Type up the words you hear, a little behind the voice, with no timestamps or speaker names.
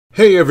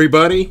Hey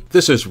everybody,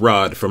 this is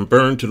Rod from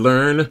Burn to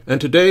Learn,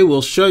 and today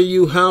we'll show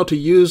you how to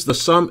use the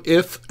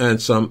Sumif and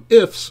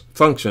Sumifs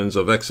functions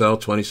of Excel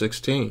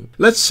 2016.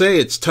 Let's say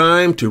it's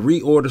time to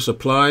reorder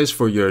supplies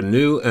for your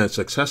new and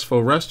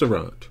successful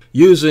restaurant.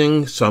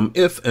 Using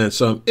Sumif and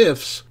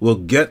Sumifs will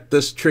get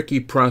this tricky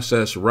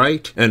process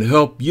right and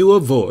help you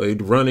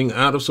avoid running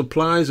out of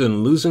supplies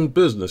and losing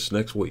business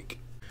next week.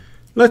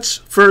 Let's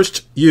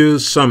first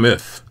use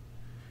Sumif.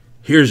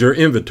 Here's your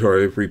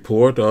inventory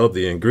report of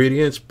the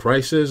ingredients,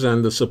 prices,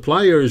 and the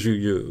suppliers you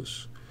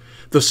use.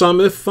 The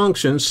Sumif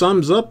function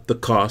sums up the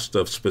cost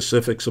of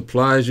specific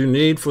supplies you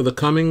need for the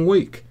coming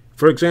week.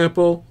 For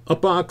example, a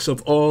box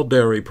of all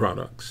dairy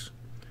products.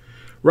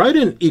 Write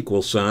an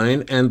equal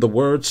sign and the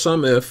word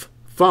Sumif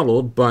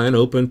followed by an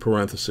open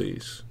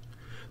parentheses.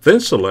 Then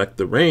select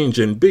the range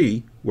in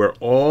B where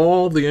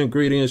all the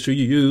ingredients you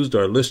used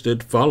are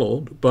listed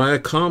followed by a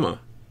comma.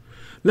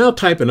 Now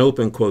type an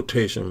open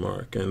quotation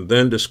mark and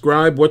then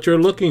describe what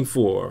you're looking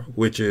for,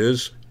 which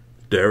is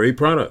dairy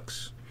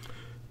products.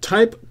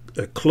 Type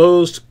a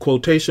closed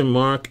quotation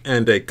mark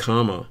and a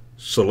comma.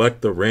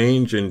 Select the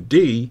range in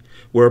D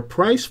where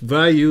price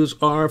values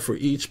are for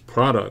each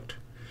product.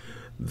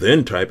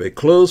 Then type a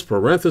closed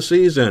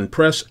parentheses and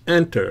press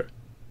enter.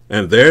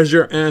 And there's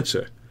your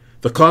answer.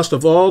 The cost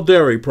of all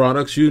dairy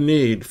products you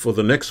need for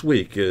the next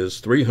week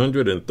is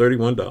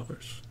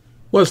 $331.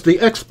 Was the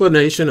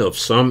explanation of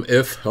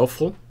Sumif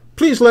helpful?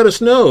 Please let us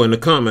know in the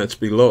comments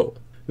below.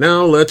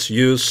 Now let's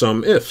use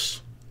Sumifs.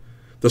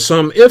 The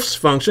Sumifs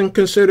function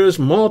considers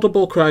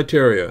multiple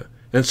criteria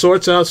and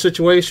sorts out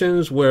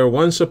situations where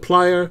one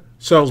supplier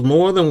sells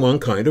more than one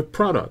kind of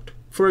product.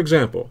 For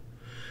example,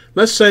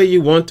 let's say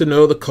you want to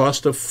know the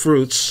cost of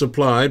fruits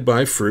supplied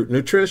by Fruit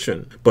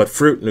Nutrition, but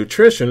Fruit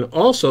Nutrition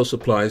also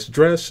supplies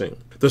dressing.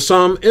 The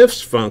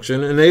Sumifs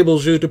function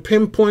enables you to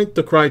pinpoint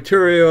the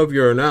criteria of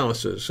your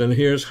analysis, and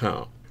here's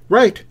how.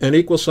 Write an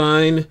equal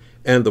sign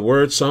and the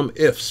word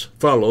Sumifs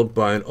followed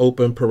by an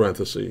open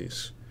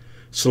parentheses.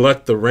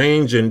 Select the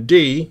range in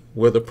D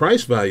where the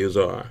price values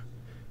are,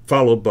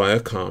 followed by a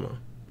comma.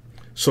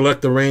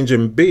 Select the range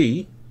in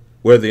B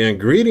where the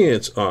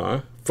ingredients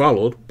are,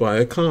 followed by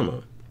a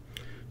comma.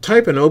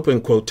 Type an open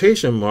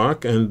quotation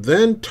mark and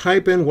then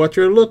type in what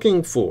you're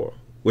looking for,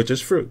 which is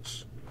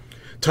fruits.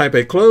 Type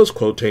a closed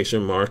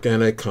quotation mark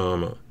and a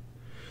comma.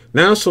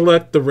 Now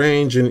select the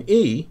range in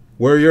E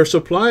where your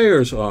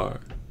suppliers are.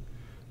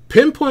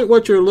 Pinpoint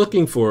what you're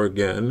looking for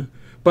again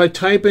by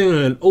typing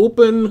an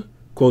open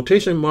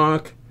quotation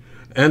mark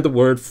and the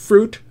word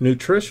Fruit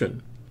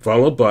Nutrition,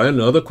 followed by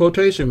another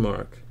quotation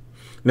mark.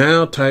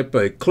 Now type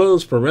a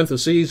closed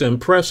parentheses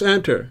and press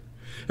enter.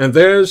 And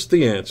there's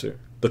the answer.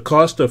 The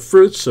cost of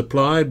fruits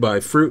supplied by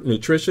Fruit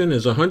Nutrition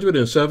is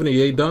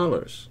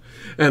 $178.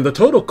 And the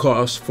total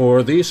cost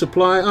for these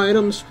supply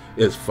items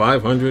is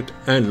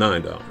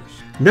 $509.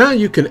 Now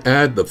you can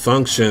add the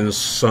functions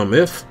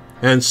Sumif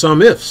and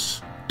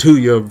Sumifs to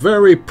your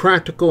very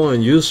practical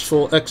and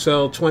useful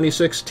Excel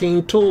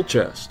 2016 tool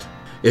chest.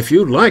 If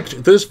you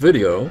liked this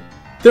video,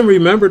 then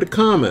remember to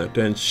comment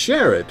and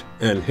share it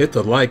and hit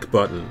the like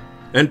button.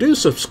 And do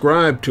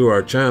subscribe to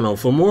our channel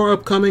for more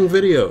upcoming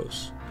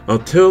videos.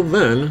 Until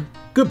then,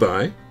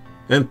 goodbye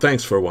and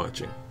thanks for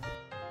watching.